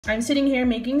I'm sitting here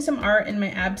making some art, and my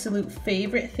absolute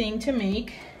favorite thing to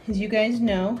make, as you guys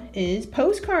know, is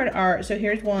postcard art. So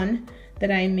here's one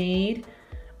that I made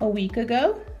a week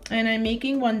ago, and I'm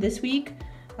making one this week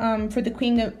for the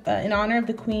Queen of, in honor of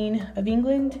the Queen of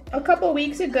England. A couple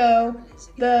weeks ago,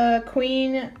 the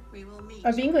Queen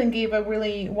of England gave a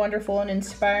really wonderful and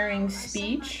inspiring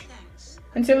speech,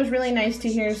 and so it was really nice to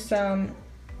hear some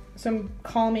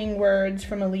calming words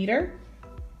from a leader.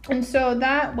 And so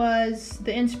that was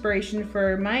the inspiration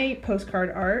for my postcard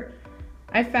art.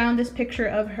 I found this picture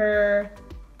of her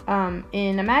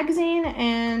in a magazine,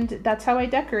 and that's how I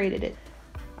decorated it.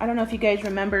 I don't know if you guys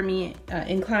remember me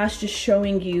in class just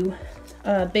showing you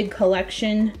a big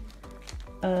collection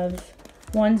of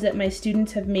ones that my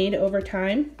students have made over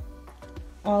time.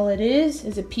 All it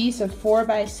is a piece of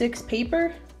 4x6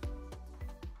 paper.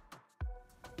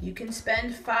 You can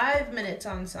spend 5 minutes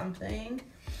on something.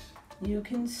 You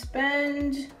can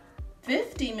spend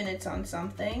 50 minutes on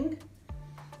something.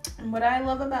 And what I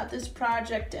love about this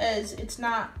project is it's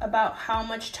not about how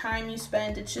much time you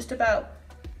spend, it's just about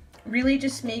really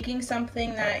just making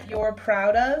something that you're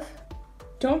proud of.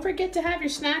 Don't forget to have your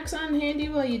snacks on handy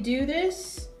while you do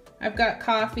this. I've got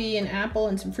coffee and apple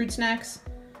and some fruit snacks.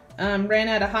 Ran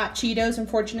out of hot Cheetos,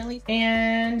 unfortunately.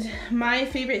 And my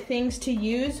favorite things to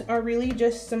use are really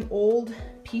just some old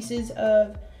pieces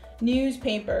of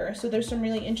newspaper. So there's some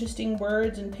really interesting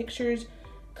words and pictures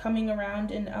coming around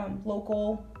in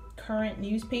local current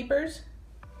newspapers.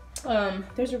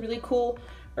 There's a really cool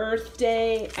Earth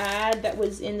Day ad that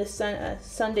was in the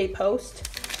Sunday Post.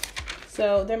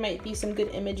 So there might be some good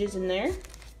images in there.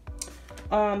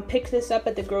 Picked this up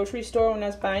at the grocery store when I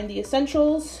was buying the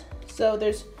essentials. So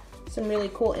there's some really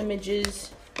cool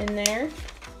images in there.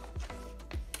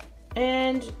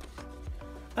 And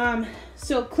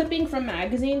so clipping from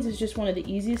magazines is just one of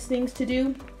the easiest things to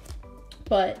do,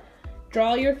 but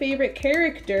draw your favorite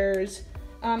characters.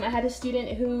 I had a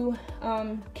student who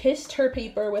kissed her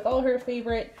paper with all her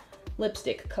favorite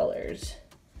lipstick colors.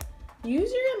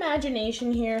 Use your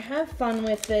imagination here, have fun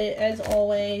with it as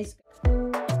always.